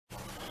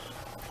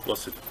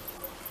Blessed,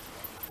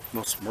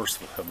 most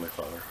merciful Heavenly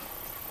Father,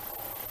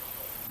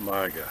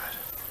 my God,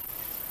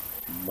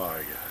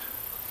 my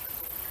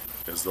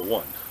God, is the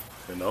one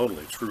and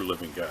only true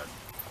living God,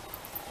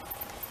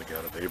 the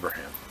God of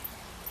Abraham,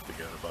 the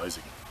God of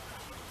Isaac,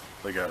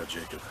 the God of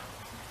Jacob,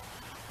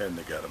 and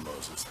the God of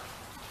Moses.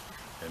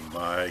 And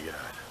my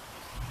God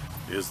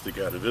is the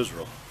God of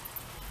Israel.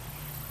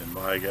 And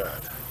my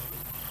God,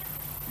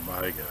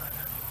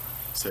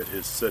 set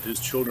his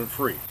children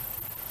free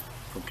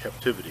from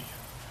captivity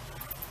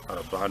out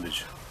of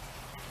bondage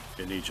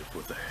in Egypt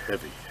with a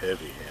heavy,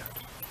 heavy hand.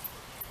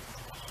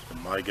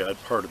 And my God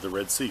parted the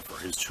Red Sea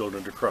for his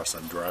children to cross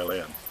on dry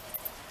land.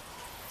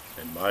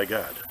 And my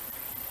God,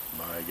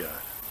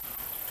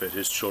 fed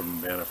his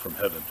children manna from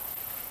heaven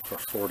for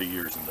 40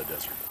 years in the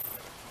desert.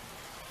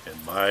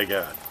 And my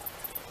God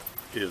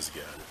is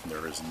God, and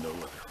there is no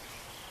other.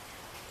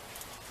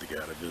 The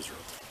God of Israel.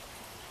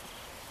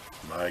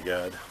 My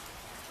God,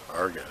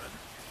 our God,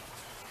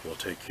 will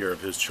take care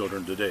of his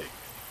children today,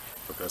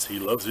 because he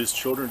loves his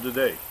children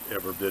today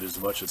every bit as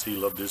much as he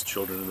loved his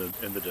children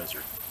in the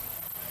desert.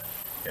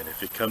 And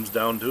if it comes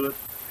down to it,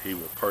 he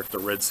will part the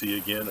Red Sea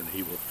again, and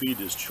he will feed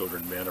his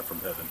children manna from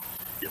heaven,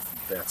 if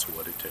that's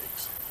what it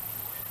takes.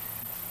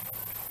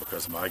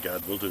 Because my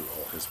God will do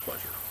all his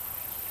pleasure.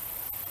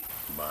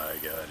 My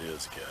God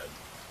is God.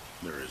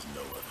 There is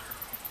no other.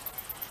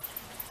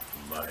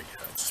 My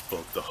God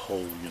spoke the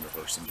whole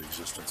universe into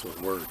existence with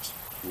words,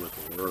 with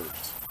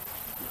words,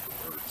 with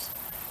words.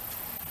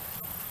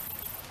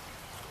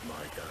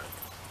 My God,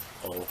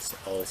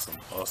 awesome,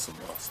 awesome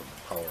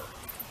power.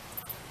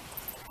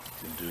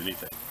 Can do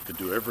anything, can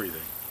do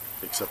everything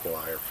except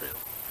lie or fail.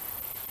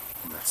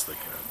 And that's the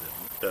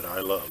God that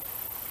I love.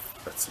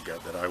 That's the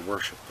God that I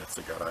worship. That's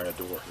the God I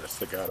adore. That's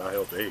the God I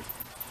obey.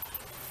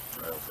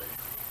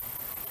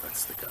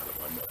 That's the God of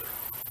my mother.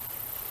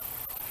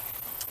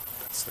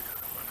 That's the God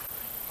of my mother.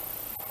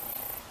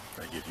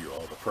 I give you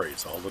all the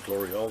praise, all the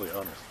glory, all the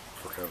honor,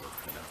 forever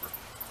and ever.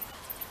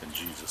 In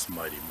Jesus'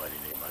 mighty, mighty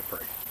name I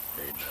pray.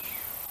 Amen.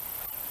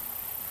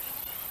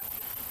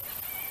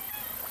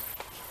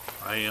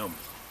 I am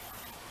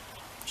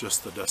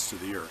just the dust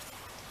of the earth,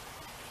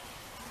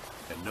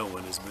 and no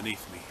one is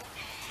beneath me.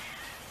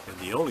 And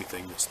the only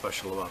thing that's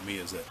special about me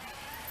is that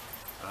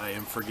I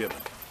am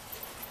forgiven.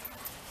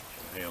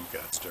 I am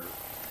God's dirt.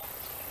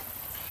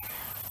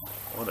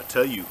 I want to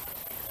tell you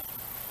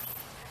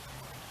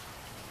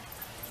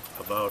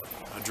about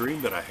a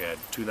dream that I had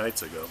 2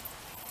 nights ago.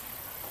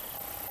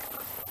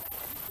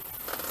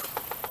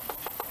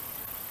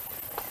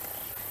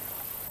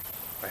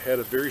 I had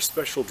a very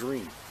special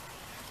dream.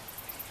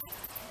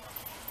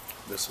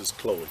 This is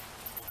Chloe,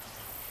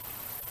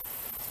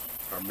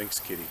 our Minx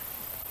kitty.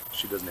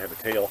 She doesn't have a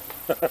tail.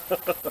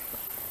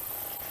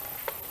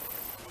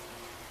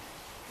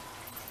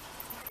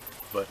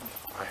 But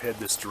I had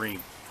this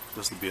dream.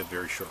 This will be a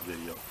very short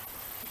video.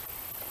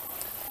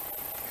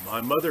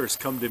 My mother has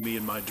come to me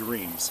in my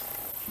dreams.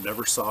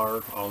 Never saw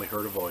her, only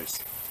heard a voice.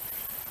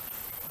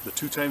 The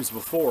 2 times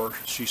before,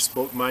 she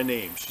spoke my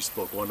name. She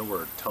spoke one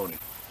word, Tony.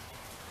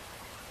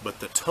 But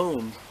the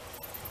tone,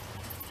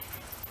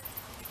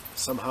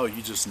 somehow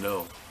you just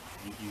know.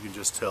 You can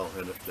just tell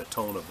in the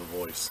tone of the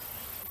voice.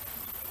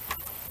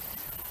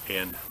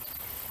 And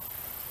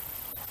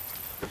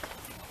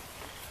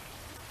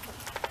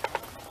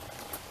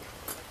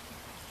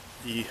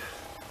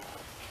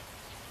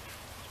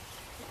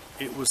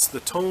it was the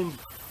tone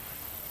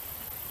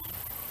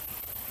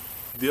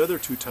the other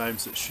 2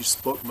 times that she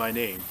spoke my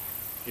name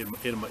in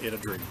a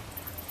dream.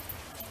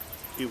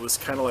 It was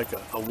kind of like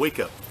a wake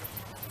up.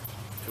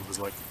 It was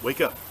like,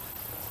 wake up,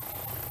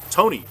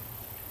 Tony,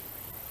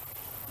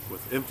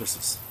 with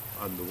emphasis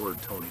on the word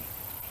Tony.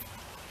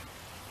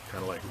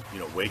 Kind of like,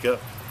 wake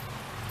up.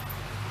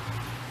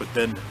 But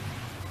then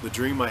the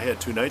dream I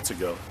had 2 nights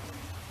ago,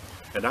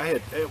 and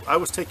I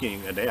was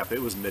taking a nap.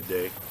 It was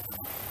midday,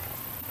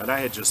 and I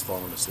had just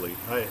fallen asleep.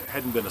 I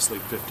hadn't been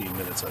asleep 15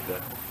 minutes, I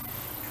bet,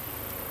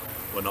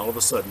 when all of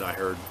a sudden I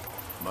heard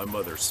my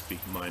mother speak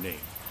my name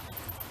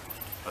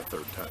a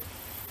 3rd time.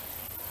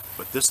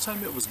 But this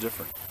time it was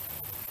different.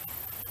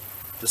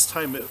 This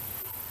time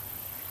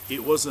it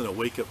wasn't a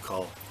wake-up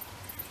call.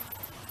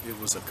 It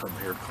was a come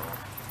here call.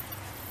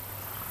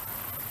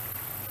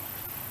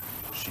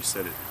 She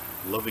said it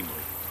lovingly.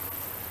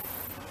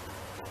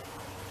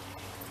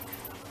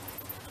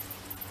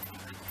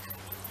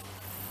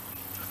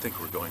 I think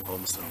we're going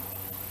home soon.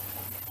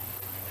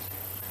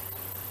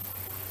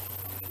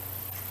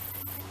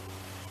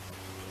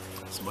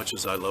 As much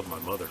as I love my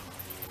mother,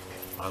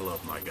 I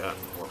love my God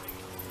more.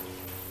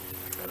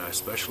 And I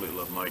especially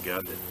love my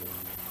God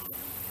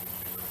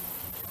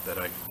that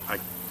I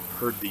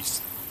heard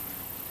these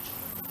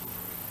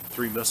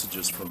 3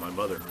 messages from my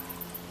mother.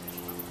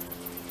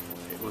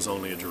 It was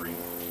only a dream,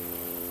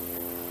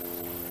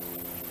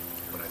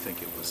 but I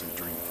think it was a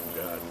dream from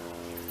God.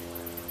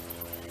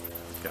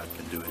 God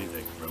can do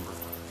anything, remember?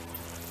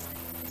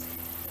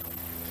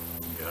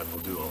 God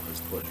will do all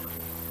his pleasure.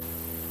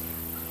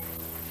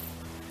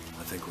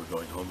 I think we're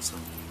going home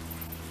soon.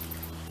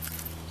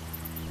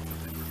 I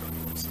think we're going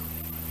home soon.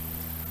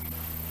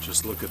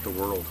 Just look at the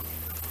world.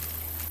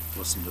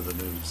 Listen to the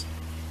news.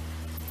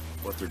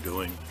 What they're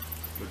doing.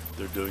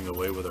 They're doing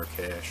away with our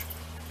cash.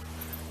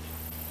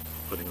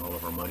 Putting all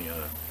of our money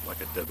on like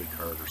a debit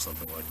card or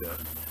something like that.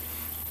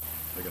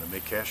 They're going to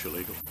make cash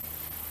illegal.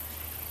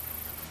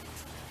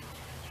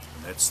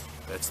 And that's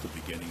the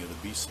beginning of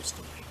the beast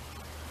system.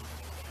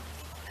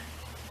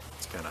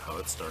 It's kind of how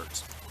it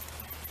starts.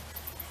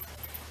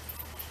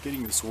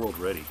 Getting this world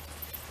ready.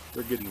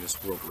 They're getting this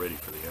world ready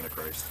for the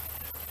Antichrist,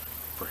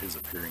 for his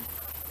appearing.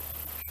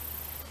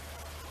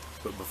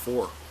 But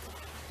before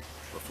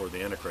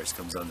the Antichrist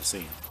comes on the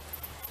scene,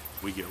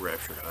 we get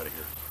raptured out of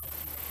here.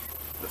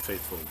 The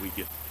faithful,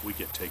 we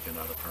get taken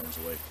out of harm's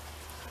way.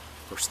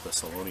 1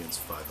 Thessalonians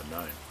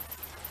 5:9.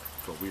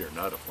 For we are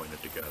not appointed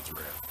to God's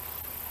wrath,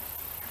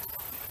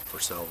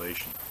 for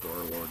salvation through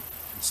our Lord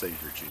and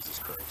Savior Jesus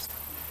Christ.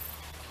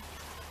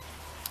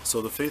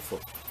 So the faithful,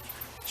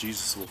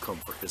 Jesus will come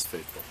for his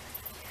faithful.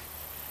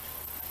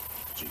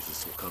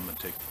 Jesus will come and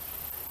take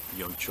the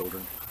young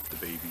children, the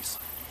babies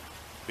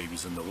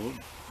in the womb.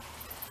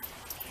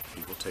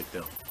 He will take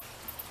them.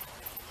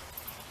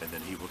 And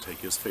then he will take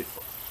his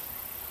faithful.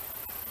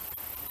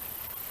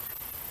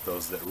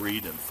 Those that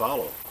read and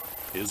follow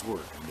his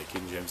word in the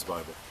King James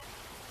Bible.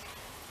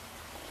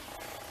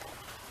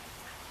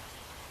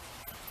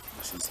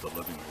 This is the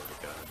living word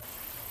of God.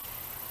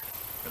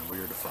 And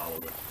we are to follow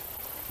it.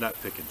 Not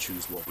pick and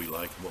choose what we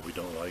like and what we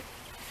don't like.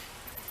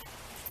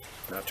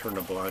 Not turn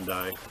a blind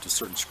eye to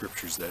certain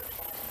scriptures that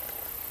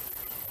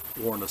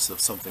warn us of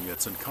something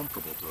that's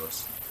uncomfortable to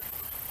us.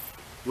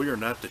 We are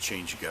not to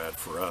change God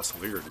for us.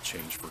 We are to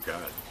change for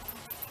God.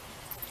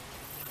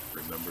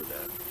 Remember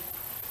that.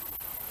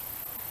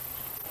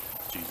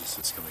 Jesus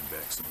is coming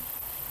back soon.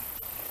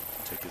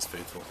 Take his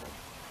faithful home.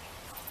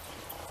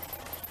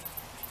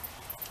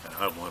 And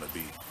I want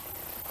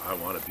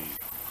to be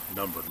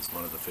numbered as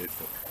one of the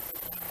faithful.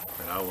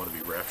 And I want to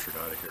be raptured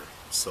out of here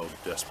so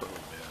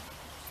desperately bad.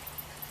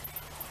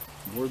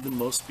 More than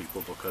most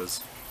people,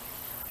 because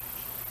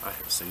I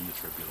have seen the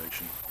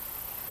tribulation.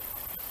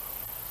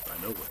 I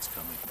know what's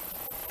coming.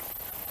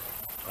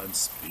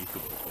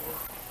 Unspeakable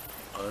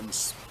horror.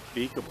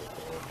 Unspeakable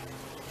horror.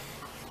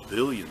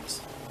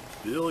 Billions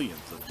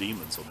of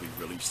demons will be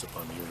released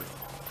upon the earth,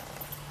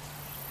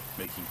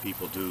 making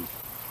people do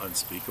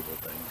unspeakable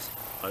things.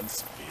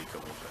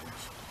 Unspeakable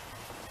things.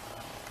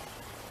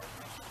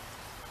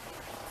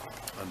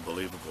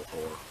 Unbelievable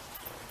horror.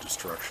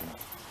 Destruction.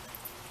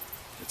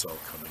 It's all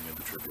coming in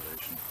the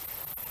tribulation.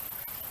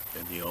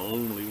 And the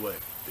only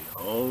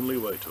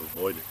way to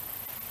avoid it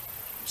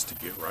is to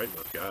get right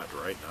with God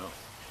right now.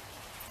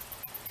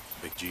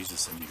 Make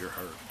Jesus into your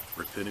heart.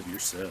 Repent of your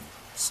sin.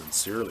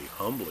 Sincerely,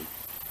 humbly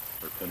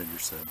repent of your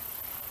sin.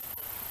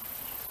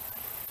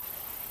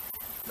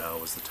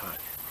 Now is the time.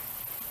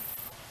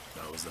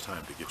 Now is the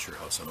time to get your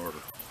house in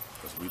order,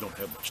 because we don't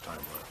have much time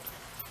left.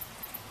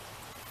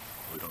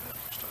 We don't have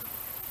much time.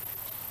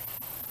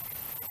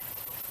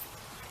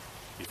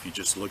 If you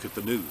just look at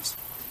the news,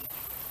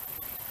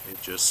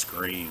 it just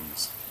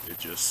screams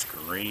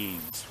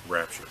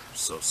rapture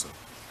so soon.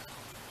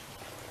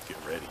 Get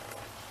ready.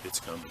 It's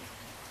coming.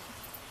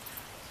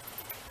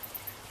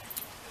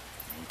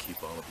 We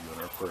keep all of you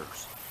in our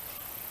prayers.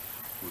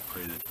 We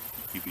pray that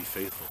you be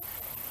faithful,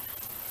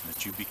 and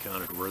that you be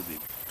counted worthy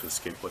to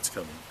escape what's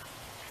coming.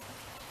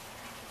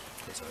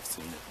 Because I've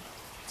seen it.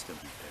 It's going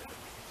to be bad.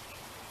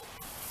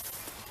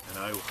 And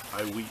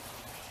I weep.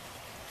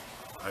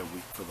 I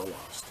weep for the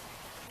lost.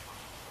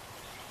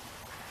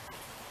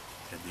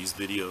 And these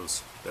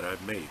videos that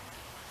I've made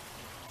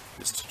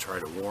is to try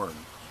to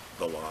warn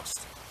the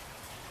lost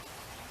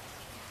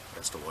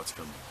as to what's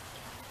coming.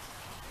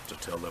 To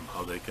tell them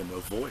how they can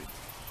avoid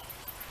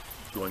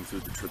going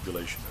through the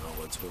tribulation and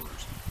all its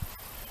horrors.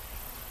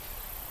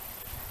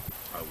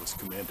 I was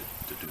commanded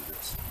to do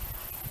this,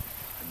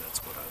 and that's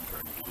what I'm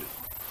trying to do.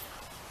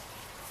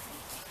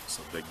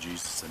 So beg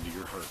Jesus into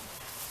your heart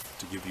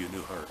to give you a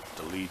new heart,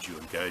 to lead you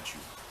and guide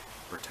you,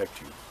 protect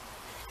you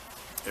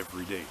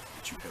every day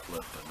that you have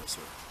left on this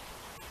earth.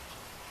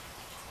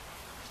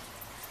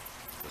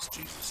 Because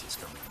Jesus is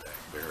coming back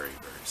very,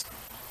 very soon.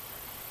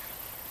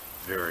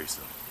 Very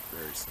soon,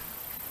 very soon.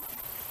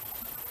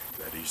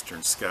 That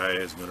eastern sky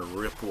is going to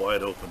rip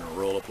wide open and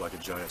roll up like a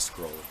giant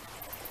scroll.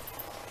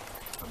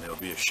 And there'll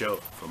be a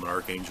shout from an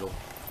archangel,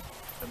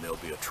 and there'll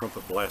be a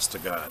trumpet blast to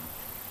God.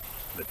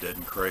 The dead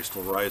in Christ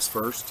will rise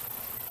first,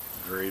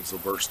 the graves will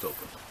burst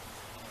open,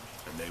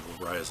 and they will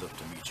rise up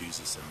to meet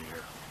Jesus in the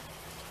air.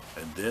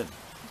 And then,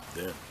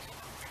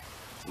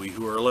 we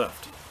who are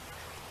left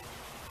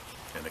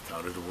and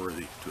accounted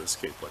worthy to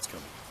escape what's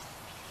coming,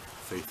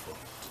 faithful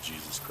to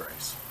Jesus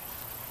Christ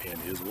and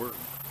his word,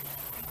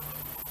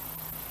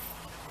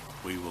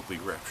 we will be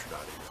raptured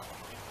out of here.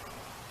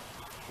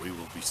 We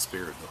will be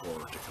spared the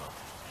horror to come.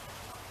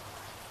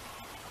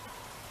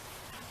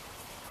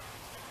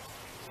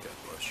 God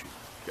bless you.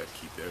 God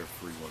keep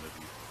every one of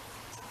you.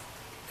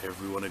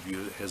 Every one of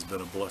you has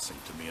been a blessing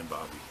to me and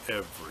Bobby.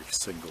 Every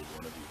single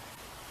one of you.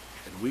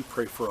 And we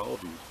pray for all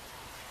of you.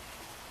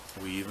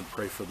 We even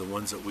pray for the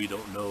ones that we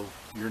don't know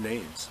your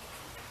names.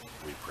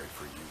 we pray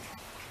for you.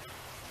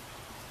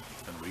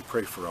 And we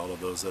pray for all of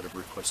those that have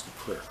requested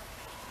prayer,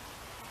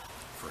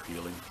 for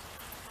healing,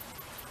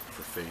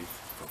 for faith,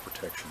 for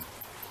protection,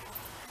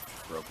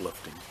 for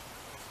uplifting.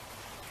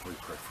 We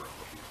pray for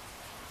all of you.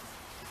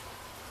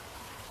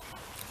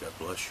 God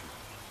bless you.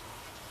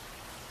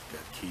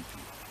 God keep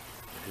you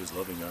in his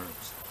loving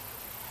arms,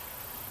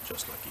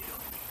 just like he held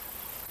me.